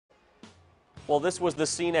Well, this was the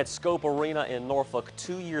scene at Scope Arena in Norfolk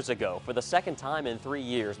 2 years ago. For the second time in 3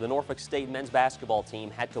 years, the Norfolk State men's basketball team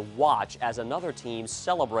had to watch as another team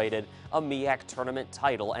celebrated a MEAC tournament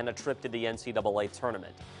title and a trip to the NCAA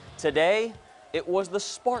tournament. Today, it was the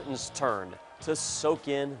Spartans' turn to soak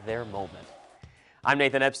in their moment. I'm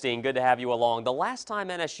Nathan Epstein. Good to have you along. The last time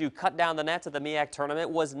NSU cut down the nets at the MEAC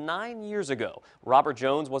tournament was 9 years ago. Robert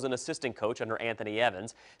Jones was an assistant coach under Anthony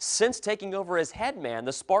Evans. Since taking over as head man,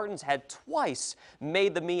 the Spartans had twice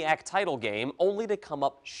made the MEAC title game, only to come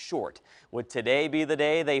up short. Would today be the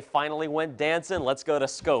day they finally went dancing? Let's go to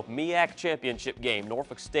Scope. MEAC championship game.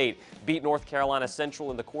 Norfolk State beat North Carolina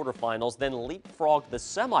Central in the quarterfinals, then leapfrogged the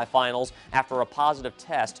semifinals after a positive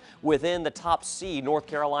test within the top seed North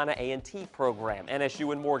Carolina A&T program.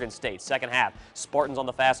 NSU and Morgan State. Second half, Spartans on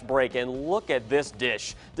the fast break, and look at this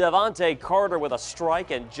dish. Devontae Carter with a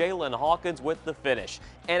strike and Jalen Hawkins with the finish.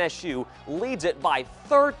 NSU leads it by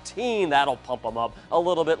 13. That'll pump them up. A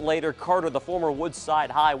little bit later, Carter, the former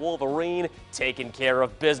Woodside High Wolverine, taking care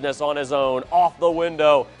of business on his own. Off the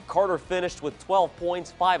window. Carter finished with 12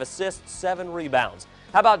 points, 5 assists, 7 rebounds.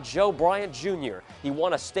 How about Joe Bryant Jr.? He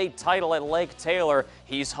won a state title at Lake Taylor.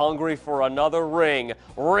 He's hungry for another ring.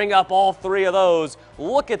 Ring up all 3 of those.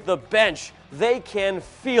 Look at the bench. They can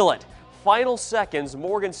feel it. Final seconds,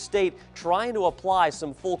 Morgan State trying to apply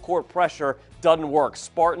some full court pressure. Doesn't work.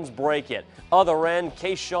 Spartans break it. Other end,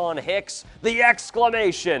 Kayshawn Hicks, the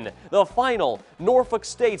exclamation. The final, Norfolk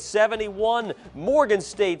State 71, Morgan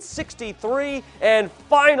State 63, and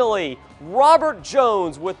finally, Robert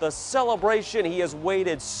Jones with the celebration he has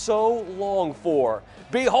waited so long for.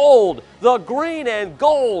 Behold, the green and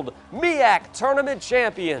gold MEAC tournament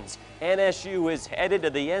champions. NSU is headed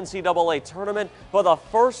to the NCAA tournament for the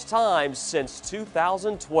first time since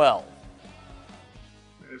 2012.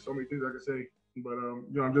 There's so many things I could say, but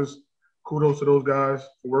I'm just kudos to those guys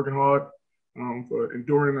for working hard, for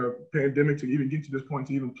enduring a pandemic to even get to this point,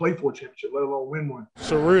 to even play for a championship, let alone win one.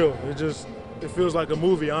 Surreal. It feels like a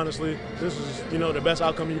movie, honestly. This is, the best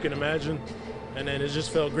outcome you can imagine. And then it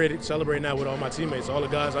just felt great celebrating that with all my teammates, all the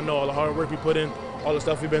guys. I know all the hard work we put in, all the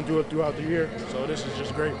stuff we've been through throughout the year. So this is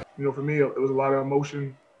just great. For me, it was a lot of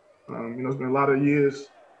emotion. It's been a lot of years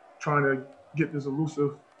trying to get this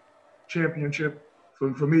elusive championship.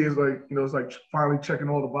 For me, it's like, it's like finally checking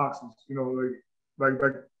all the boxes. Like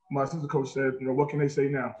my assistant coach said, what can they say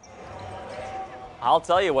now? I'll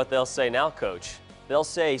tell you what they'll say now, Coach. They'll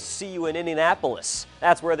say, see you in Indianapolis.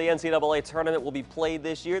 That's where the NCAA tournament will be played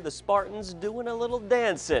this year. The Spartans doing a little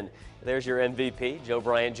dancing. There's your MVP. Joe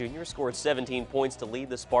Bryant Jr. scored 17 points to lead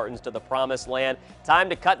the Spartans to the promised land. Time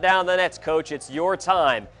to cut down the nets, Coach. It's your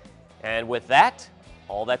time. And with that,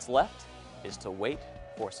 all that's left is to wait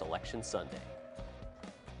for Selection Sunday.